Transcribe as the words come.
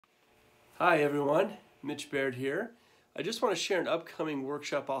Hi everyone, Mitch Baird here. I just want to share an upcoming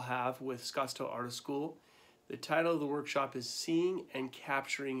workshop I'll have with Scottsdale Artist School. The title of the workshop is Seeing and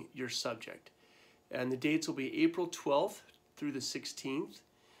Capturing Your Subject. And the dates will be April 12th through the 16th.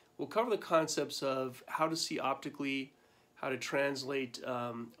 We'll cover the concepts of how to see optically, how to translate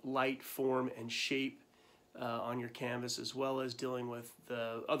light, form, and shape on your canvas, as well as dealing with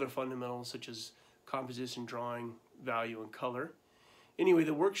the other fundamentals such as composition, drawing, value, and color. Anyway,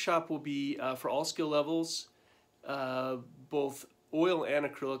 the workshop will be for all skill levels. Both oil and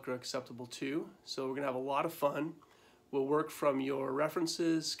acrylic are acceptable too. So we're going to have a lot of fun. We'll work from your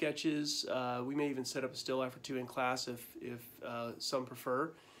references, sketches. We may even set up a still life or two in class if some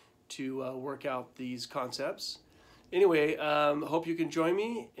prefer to work out these concepts. Anyway, hope you can join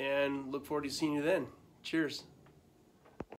me and look forward to seeing you then. Cheers.